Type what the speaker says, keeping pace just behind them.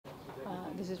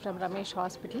This is from Ramesh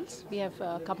Hospitals. We have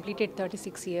completed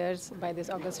 36 years by this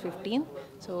August 15th.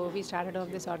 So we started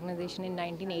off this organization in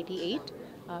 1988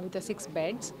 with a 6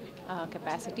 beds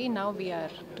capacity. Now we are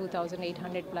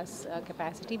 2,800 plus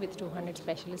capacity with 200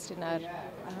 specialists in our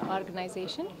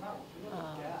organization.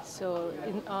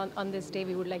 On this day,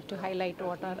 we would like to highlight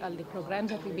what are all the programs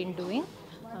that we've been doing.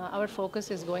 Our focus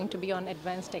is going to be on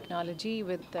advanced technology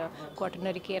with the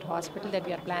quaternary care hospital that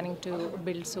we are planning to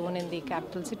build soon in the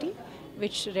capital city,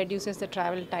 which reduces the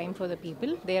travel time for the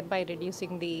people, thereby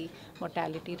reducing the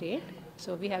mortality rate.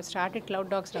 So we have started Cloud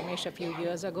Docs Ramesh a few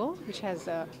years ago, which has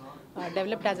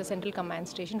developed as a central command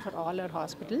station for all our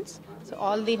hospitals. So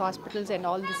all the hospitals and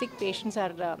all the sick patients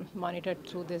are monitored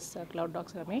through this Cloud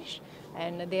Docs Ramesh,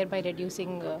 and thereby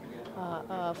reducing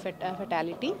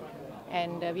fatality.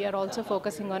 And we are also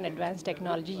focusing on advanced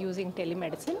technology using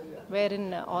telemedicine,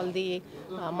 wherein all the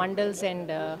mandals and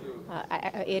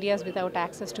areas without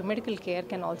access to medical care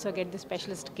can also get the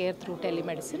specialist care through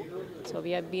telemedicine. So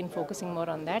we have been focusing more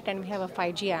on that. And we have a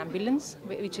 5G ambulance,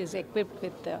 which is equipped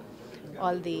with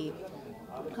all the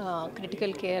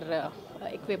critical care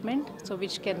equipment, so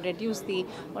which can reduce the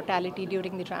mortality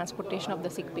during the transportation of the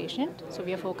sick patient. So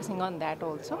we are focusing on that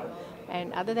also.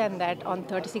 And other than that, on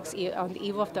the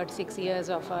eve of 36 years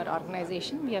of our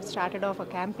organization, we have started off a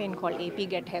campaign called AP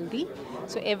Get Healthy.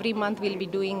 So every month we'll be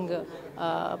doing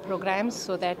programs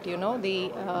so that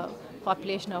the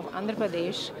population of Andhra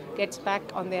Pradesh gets back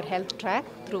on their health track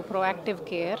through proactive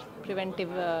care, preventive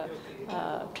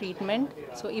treatment.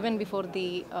 So even before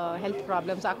the health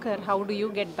problems occur, how do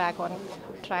you get back on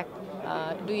track?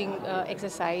 Doing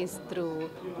exercise, through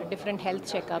different health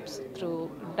checkups,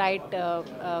 through diet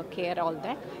care, all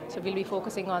that. So we'll be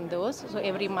focusing on those. So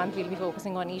every month we'll be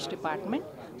focusing on each department.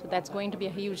 So that's going to be a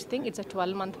huge thing. It's a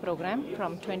 12-month program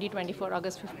from 2024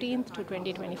 August 15th to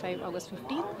 2025 August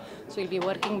 15th. So we'll be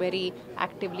working very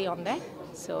actively on that.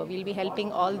 So we'll be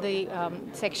helping all the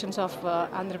sections of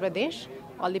Andhra Pradesh,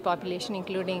 all the population,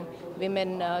 including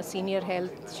women, senior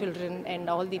health, children, and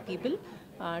all the people,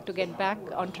 to get back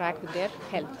on track with their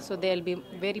health. So they'll be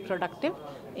very productive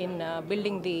in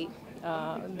building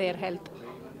their health.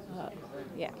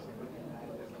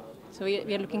 So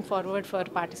we are looking forward for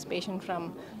participation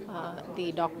from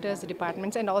the doctors, the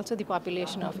departments, and also the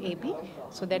population of AP,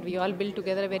 so that we all build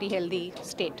together a very healthy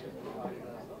state.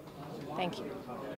 Thank you.